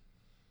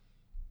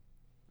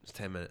 It's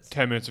 10 minutes.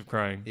 10 minutes of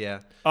crying. Yeah.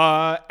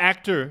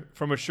 Actor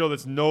from a show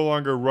that's no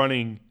longer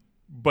running,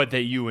 but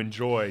that you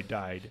enjoy,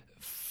 died.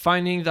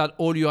 Finding that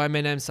all your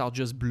M&Ms are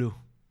just blue.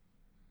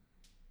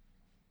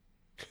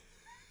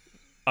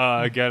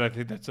 Again, I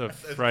think that's a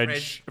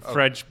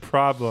French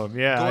problem.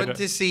 Yeah. I Going don't-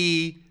 to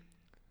see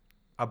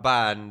a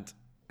band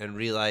and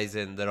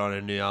realizing they're on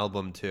a new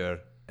album tour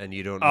and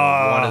you don't know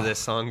one of the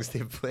songs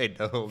they've played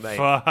the whole night.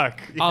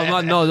 Fuck.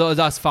 Oh, no,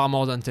 that's far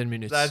more than 10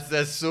 minutes.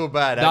 That's so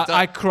bad.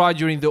 I cried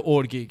during the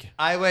whole gig.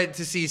 I went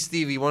to see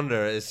Stevie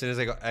Wonder as soon as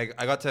I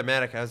got to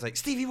America. I was like,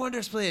 Stevie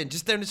Wonder's playing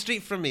just down the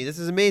street from me. This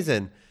is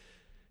amazing.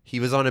 He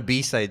was on a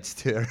B-sides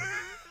tour.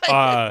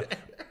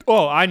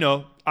 Oh, I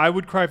know. I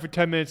would cry for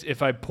 10 minutes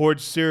if I poured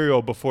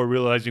cereal before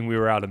realizing we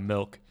were out of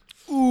milk.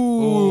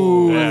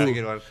 Ooh, that's a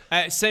good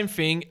one. Same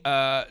thing.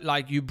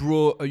 Like you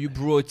brew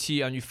a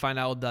tea and you find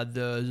out that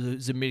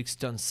the milk's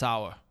turned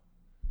sour,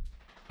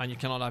 and you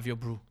cannot have your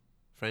brew.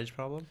 French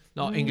problem?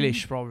 No,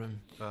 English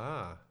problem.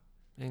 Ah.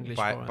 English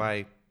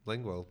problem.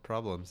 Bilingual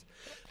problems.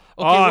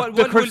 Okay, The what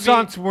will be-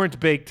 croissants weren't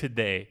baked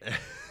today.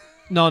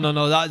 No.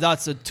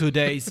 That's 2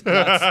 days.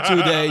 That's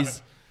 2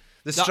 days.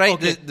 The strike,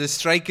 okay. the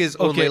strike is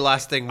only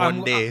lasting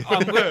one day.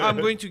 I'm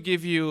going to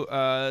give you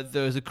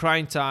the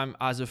crying time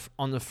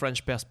on the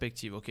French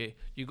perspective. Okay,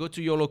 you go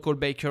to your local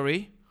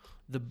bakery,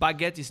 the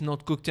baguette is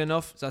not cooked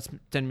enough. That's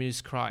 10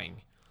 minutes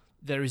crying.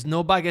 There is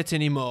no baguette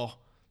anymore.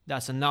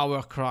 That's an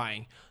hour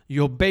crying.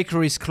 Your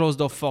bakery is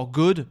closed off for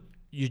good.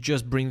 You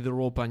just bring the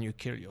rope and you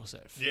kill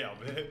yourself. Yeah,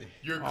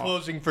 you're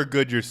closing for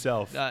good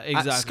yourself.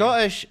 Exactly.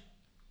 Scottish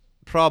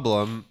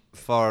problem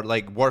for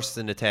like worse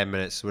than the 10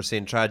 minutes. We're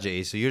saying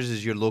tragedy. So yours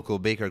is your local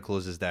baker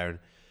closes down.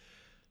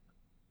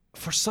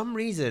 For some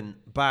reason,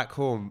 back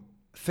home,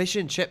 fish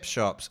and chip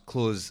shops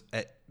close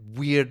at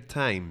weird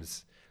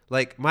times.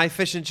 Like my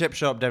fish and chip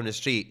shop down the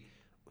street,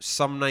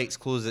 some nights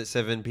closed at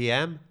 7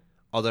 p.m.,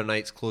 other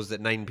nights closed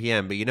at 9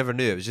 p.m., but you never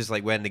knew. It was just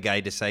like when the guy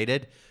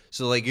decided.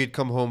 So like you'd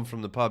come home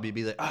from the pub, you'd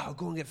be like, oh, I'll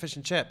go and get fish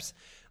and chips.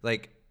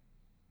 Like,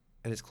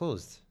 and it's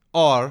closed.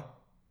 Or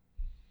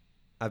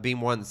I've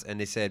been once and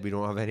they said we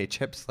don't have any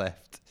chips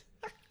left.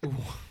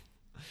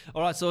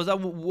 All right. So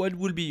what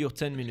will be your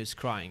 10 minutes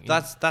crying?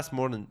 That's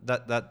more than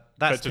that.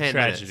 That's a 10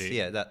 tragedy.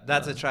 minutes. Yeah,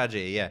 that's a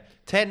tragedy. Yeah,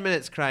 10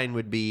 minutes crying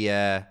would be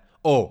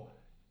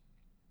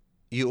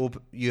you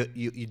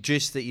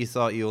juice that you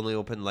thought you only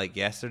opened like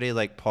yesterday,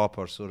 like pop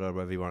or soda or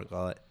whatever you want to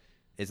call it.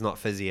 It's not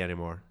fizzy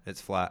anymore. It's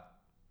flat.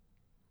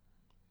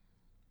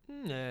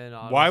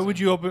 No, Why would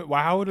you open?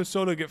 How would a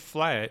soda get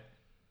flat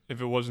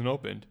if it wasn't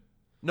opened?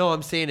 No,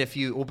 I'm saying if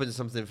you open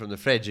something from the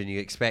fridge and you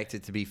expect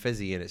it to be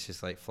fizzy and it's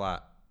just like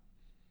flat,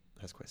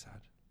 that's quite sad.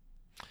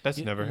 That's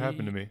never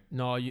happened to me.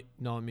 No,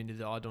 I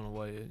mean, I don't know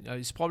why.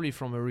 It's probably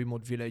from a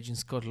remote village in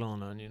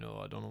Scotland, and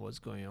I don't know what's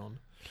going on.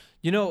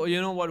 You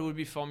know what would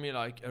be for me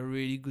like a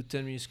really good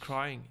 10 minutes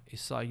crying?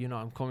 It's like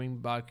I'm coming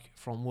back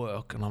from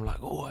work and I'm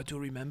like, oh, I do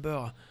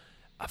remember,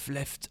 I've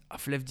left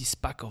this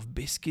pack of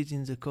biscuits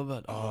in the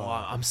cupboard. Oh,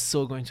 I'm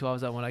so going to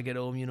have that when I get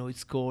home.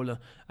 It's cold,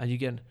 and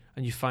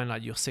you find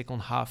like your second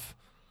half.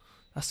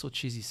 That's so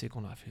cheesy,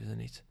 second half, isn't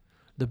it?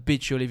 The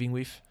bitch you're living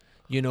with,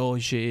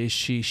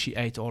 she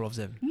ate all of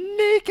them.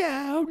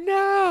 Nico,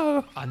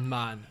 no. And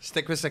man,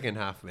 Stick with second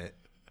half, mate.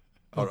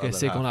 Or okay, other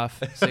second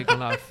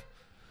half.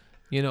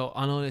 And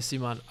honestly,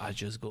 man, I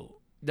just go.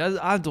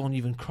 I don't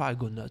even cry. I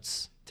go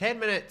nuts. 10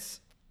 minutes.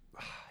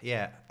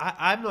 Yeah,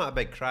 I'm not a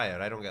big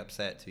crier. I don't get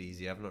upset too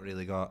easy. I've not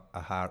really got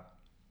a heart.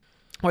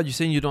 What, you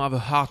saying you don't have a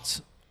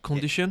heart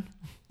condition?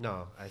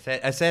 No, I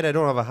said I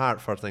don't have a heart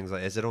for things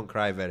like this. I don't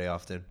cry very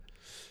often.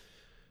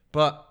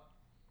 But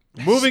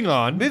Moving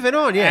on,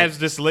 yeah. as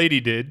this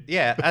lady did.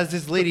 Yeah, as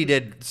this lady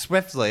did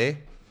swiftly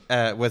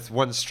with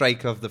one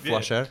strike of the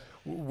flusher.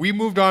 We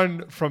moved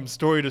on from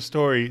story to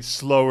story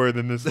slower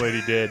than this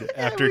lady did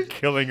after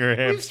killing her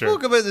We hamster.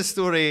 spoke about the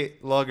story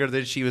longer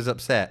than she was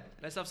upset.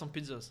 Let's have some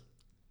pizzas.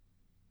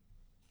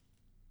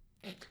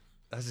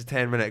 That's a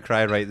 10-minute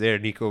cry right there,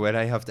 Nico, when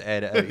I have to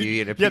edit out you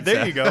eating a pizza. Yeah,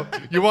 there you go.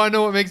 You want to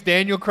know what makes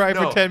Daniel cry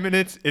No. for 10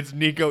 minutes? It's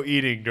Nico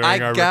eating during I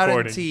our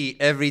guarantee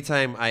recording. every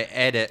time I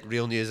edit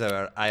Real News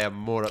Hour, I am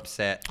more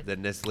upset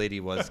than this lady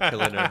was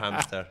killing her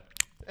hamster.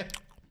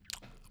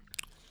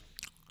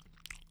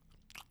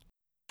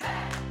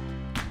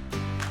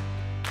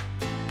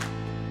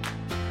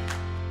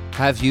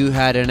 Have you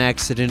had an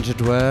accident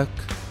at work?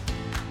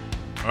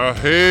 I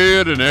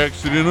had an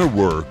accident at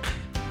work.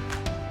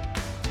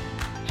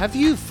 Have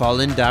you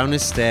fallen down a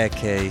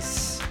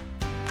staircase?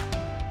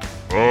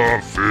 I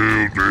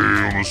fell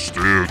down a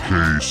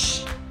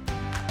staircase.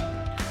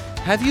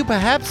 Have you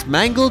perhaps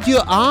mangled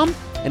your arm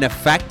in a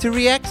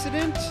factory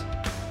accident?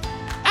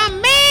 I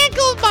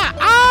mangled my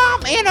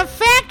arm in a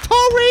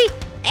factory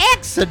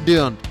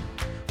accident.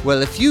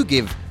 Well, if you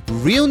give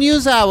Real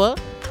News Hour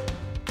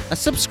a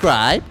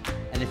subscribe,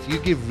 and if you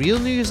give Real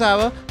News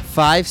Hour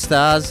 5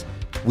 stars,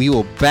 we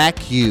will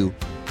back you.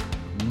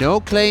 No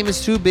claim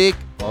is too big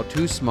or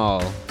too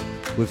small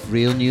with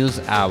Real News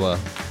Hour.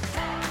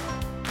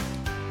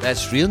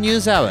 That's Real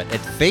News Hour at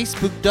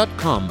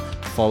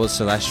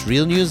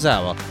facebook.com/Real News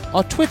Hour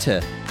or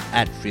Twitter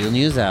 @Real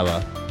News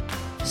Hour.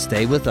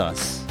 Stay with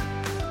us.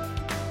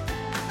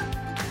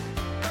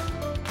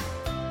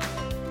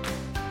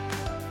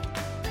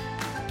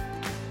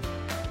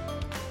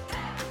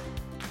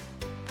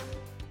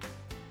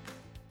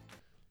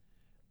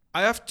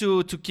 I have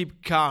to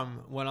keep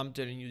calm when I'm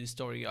telling you this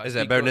story, guys. Is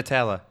it about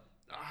Nutella?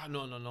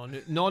 No.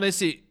 No,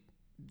 honestly,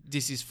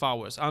 this is far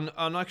worse. And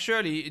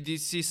actually,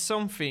 this is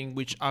something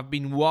which I've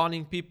been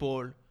warning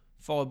people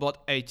for about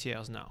 8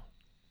 years now.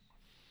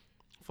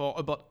 For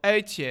about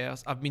 8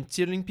 years, I've been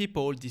telling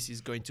people this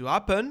is going to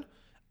happen,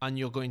 and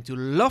you're going to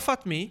laugh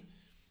at me.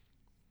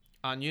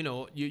 And you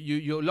know,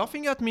 you're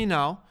laughing at me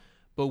now,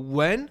 but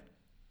when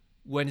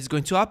it's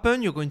going to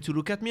happen, you're going to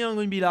look at me and I'm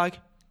going to be like,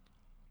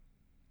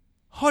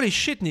 holy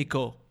shit,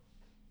 Nico,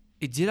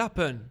 it did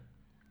happen.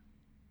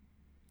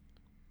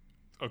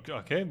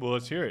 Okay, well,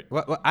 let's hear it.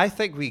 Well, I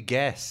think we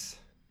guess.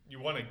 You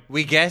want to?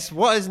 We guess.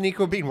 What has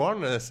Nico been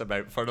warning us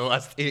about for the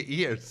last 8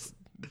 years?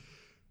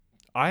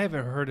 I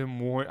haven't heard him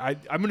warn. I'm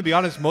going to be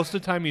honest. Most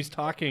of the time he's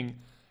talking,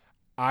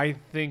 I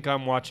think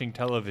I'm watching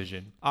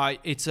television.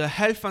 It's a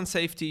health and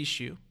safety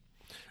issue.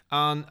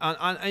 And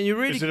you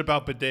really... Is it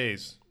about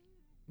bidets?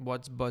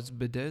 What's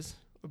bidets?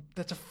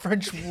 That's a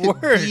French word.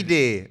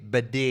 Bidet.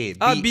 Bidet.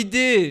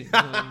 It's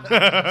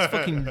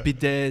fucking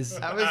bidets.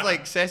 That was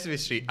like Sesame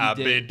Street.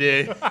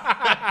 Bidet.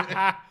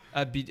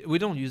 Bidet. We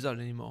don't use that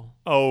anymore.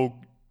 Oh,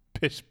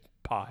 pish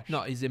posh.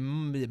 No,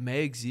 it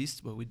may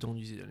exist, but we don't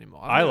use it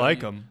anymore. I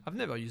like them. I've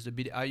never used a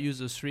bidet. I use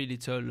the 3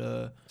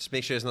 little... Just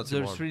make sure it's not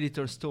too warm. 3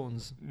 little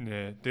stones.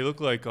 Yeah, they look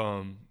like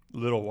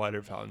little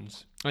water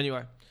fountains.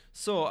 Anyway,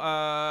 so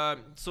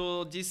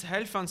this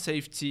health and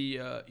safety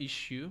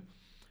issue...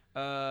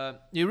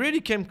 it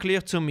really came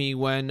clear to me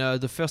when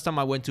the first time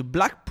I went to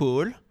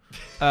Blackpool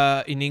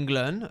in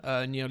England,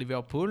 near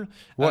Liverpool.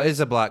 What is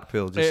a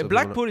Blackpool?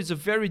 Blackpool is a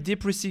very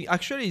depressing...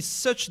 Actually, it's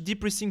such a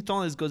depressing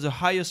town. It's got the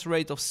highest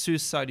rate of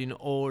suicide in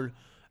all...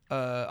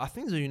 I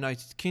think the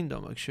United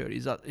Kingdom, actually.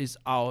 Is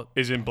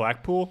in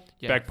Blackpool?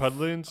 Yeah.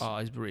 Backpuddlings? Oh,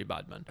 it's very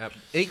bad, man.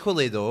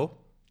 Equally, though,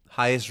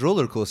 highest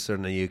roller coaster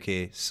in the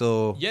UK.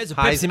 So yeah, the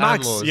highs Pepsi and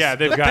Max. lows. Yeah,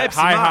 they've The got Pepsi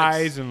high Max.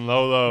 highs and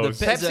low lows.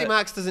 Pepsi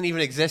Max doesn't even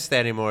exist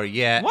anymore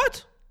yet.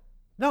 What?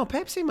 No,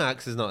 Pepsi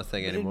Max is not a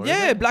thing anymore.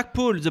 Yeah, is it?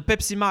 Blackpool, the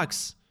Pepsi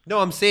Max. No,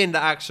 I'm saying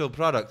the actual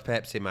product,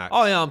 Pepsi Max.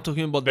 Oh, yeah, I'm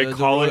talking about They the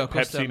call roller it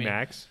coaster. Pepsi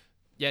Max?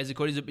 Yeah, they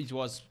call it. It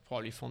was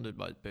probably founded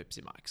by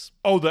Pepsi Max.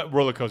 Oh, that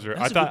roller coaster.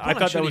 That's I a good point,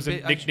 thought that was a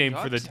actually. nickname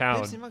for the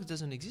town. Pepsi Max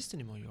doesn't exist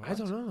anymore. You're right. I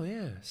don't know.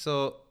 Yeah.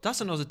 So That's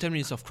another 10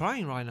 minutes of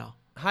crying right now.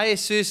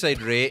 highest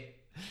suicide rate.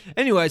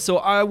 Anyway, so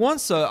I'm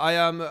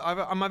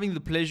having the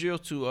pleasure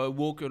to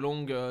walk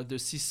along the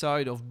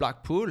seaside of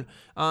Blackpool,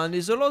 and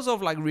there's a lot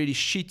of like really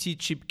shitty,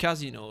 cheap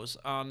casinos,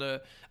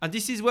 and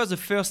this is where the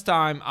first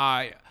time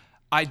I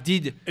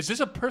did. Is this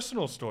a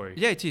personal story?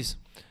 Yeah, it is.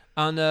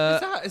 And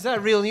Is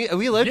that real news? Are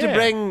we allowed to Yeah.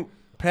 bring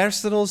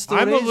personal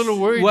stories? I'm a little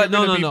worried well,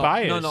 you're going to be no.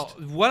 biased.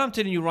 What I'm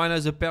telling you right now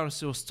is a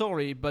personal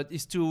story, but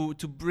it's to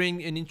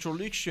bring an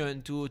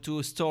introduction to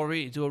a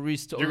story, to a real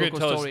You're going to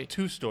tell story. us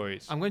 2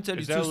 stories. I'm going to tell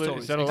you Is 2 that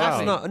stories. Is that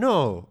Exactly. allowed? That's not.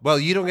 No. Well,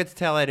 you don't get to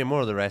tell any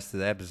more of the rest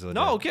of the episode.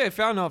 No, then. okay,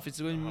 fair enough. It's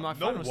going to be my No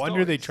final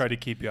wonder they stories. try to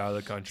keep you out of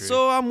the country.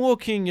 So I'm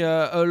walking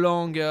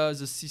along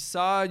the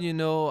seaside, you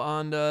know,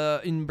 and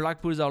in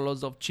Blackpool there are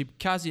lots of cheap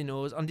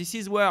casinos, and this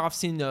is where I've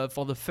seen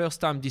for the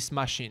first time this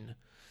machine,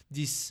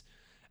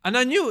 and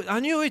I knew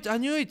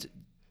it.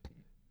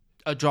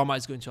 A drama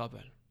is going to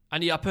happen,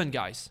 and it happened,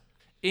 guys,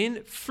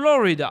 in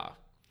Florida,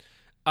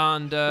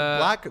 and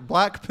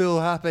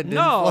Blackpool happened.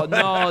 no, in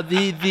Florida.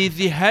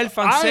 the health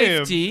and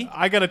safety.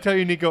 I got to tell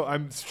you, Nico,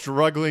 I'm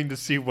struggling to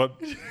see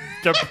what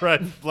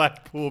depressed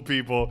Blackpool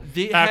people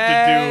The have to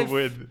health- do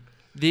with...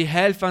 The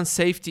health and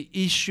safety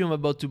issue I'm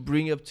about to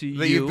bring up to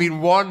That you. you've been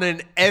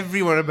warning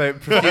everyone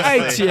about for 8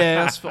 previously.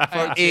 years. For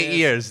For 8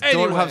 years. Don't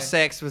Anyway. have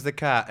sex with the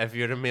cat if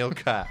you're a male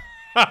cat.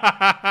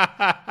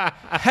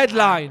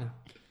 Headline: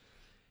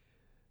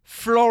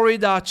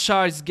 Florida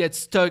child gets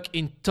stuck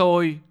in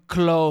toy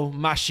claw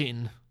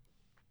machine.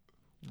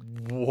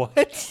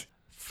 What?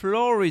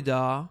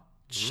 Florida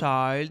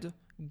child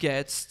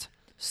gets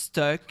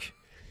stuck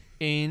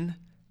in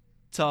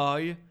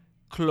toy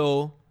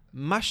claw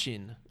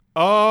machine.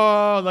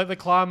 Oh, like the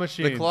claw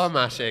machine. The claw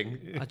mashing.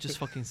 I just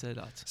fucking said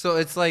that. So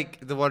it's like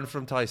the one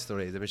from Toy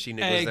Story, the machine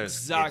that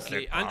goes down.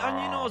 Exactly. And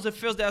you know, the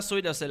first day I saw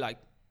it, I said like,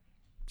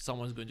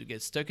 someone's going to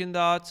get stuck in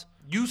that.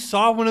 You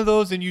saw one of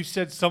those and you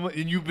said someone,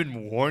 and you've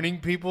been warning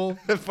people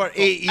For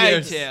 8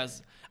 years. 8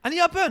 years. And it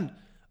happened.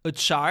 A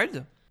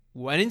child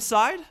went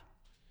inside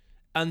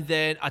and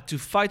then had to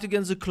fight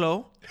against the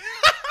claw.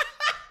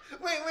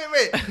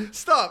 Wait.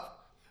 Stop.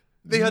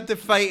 They had to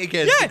fight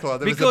against the claw.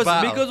 There was a because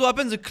battle. what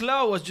happened, the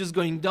claw was just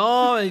going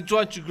down and he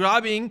tried to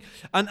grab him.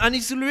 And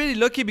it's really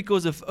lucky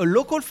because a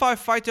local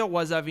firefighter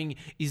was having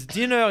his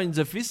dinner in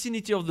the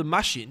vicinity of the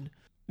machine.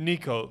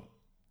 Nico,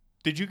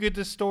 did you get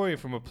this story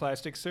from a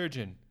plastic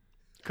surgeon?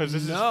 Because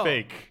this is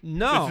fake.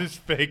 No. This is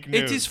fake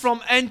news. It is from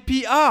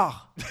NPR.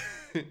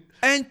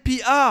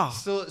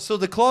 NPR. So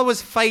the claw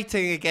was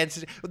fighting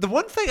against... The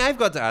one thing I've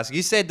got to ask,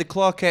 you said the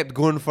claw kept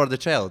going for the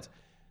child.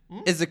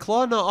 Is the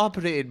claw not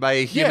operated by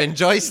a human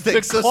joystick?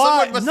 the So claw-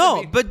 someone must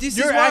have been- But this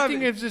You're is what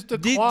acting as if the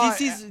claw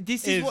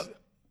this is what...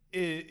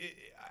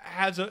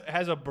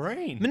 has a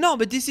brain. No,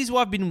 but this is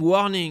what I've been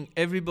warning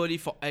everybody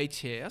for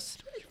 8 years.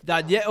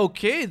 That,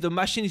 the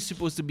machine is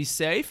supposed to be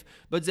safe,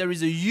 but there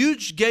is a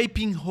huge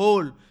gaping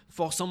hole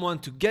for someone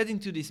to get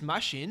into this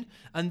machine,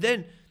 and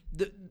then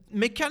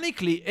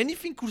mechanically,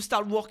 anything could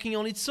start working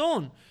on its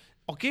own.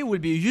 Okay, it will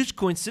be a huge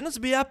coincidence,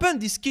 but it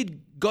happened. This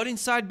kid got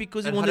inside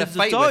because he And had wanted a the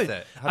fight toy. with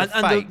it. Had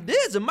a fight.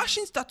 The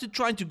machine started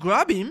trying to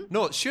grab him.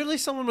 No, surely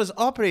someone was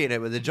operating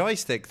it with a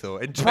joystick, though.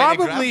 And trying to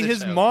grab Probably the his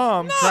child.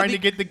 mom trying be- to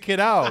get the kid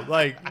out.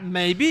 Like,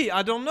 Maybe,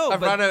 I don't know. I've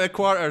but run out of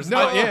quarters.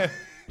 no, yeah.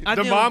 At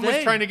The the mom end of was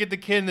the trying day- to get the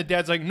kid, and the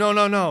dad's like,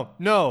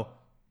 no.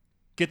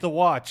 Get the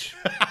watch.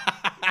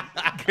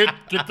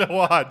 get the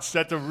watch.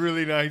 That's a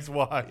really nice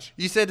watch.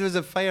 You said there was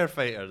a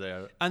firefighter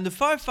there. And the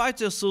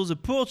firefighter saw the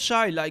poor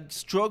child like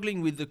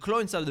struggling with the claw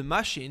inside the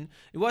machine.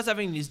 He was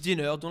having his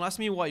dinner. Don't ask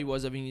me why he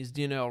was having his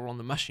dinner around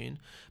the machine.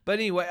 But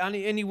anyway, and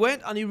he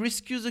went and he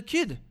rescued the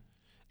kid.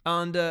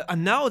 And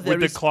now there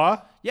With is the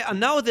claw? Yeah, and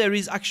now there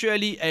is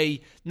actually a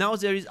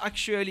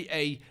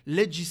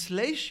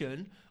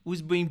legislation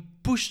who's being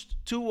pushed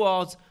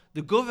towards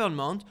the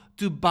government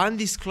to ban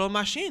this claw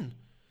machine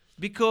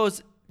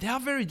because they are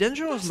very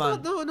dangerous,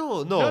 man. No,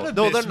 None of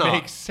they're this not.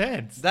 makes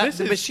sense. That This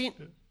is-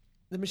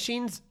 the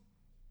machines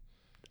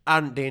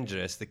aren't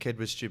dangerous. The kid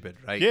was stupid,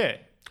 right? Yeah.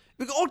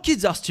 Because all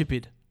kids are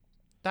stupid.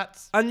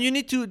 That's And you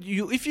need to,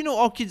 if you know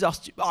all kids are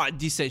at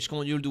this age, come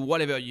on, you'll do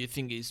whatever you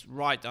think is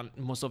right and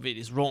most of it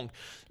is wrong.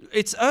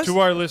 It's us. To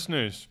our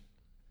listeners,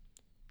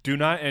 do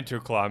not enter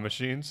claw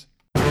machines.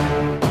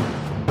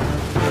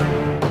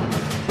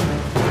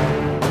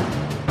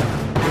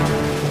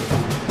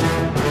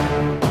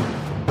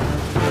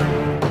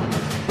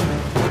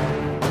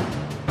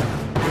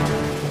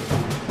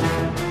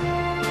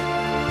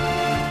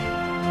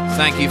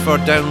 Thank you for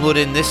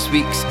downloading this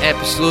week's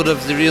episode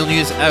of The Real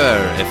News Hour.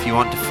 If you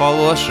want to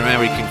follow us,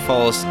 remember you can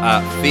follow us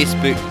at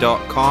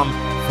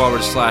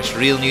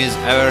facebook.com/Real News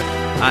Hour.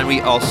 And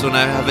we also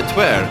now have a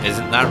Twitter.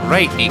 Isn't that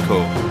right, Nico?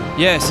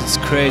 Yes, it's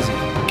crazy.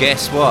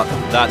 Guess what?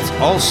 That's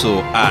also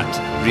at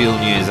Real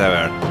News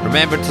Hour.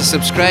 Remember to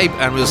subscribe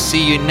and we'll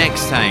see you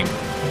next time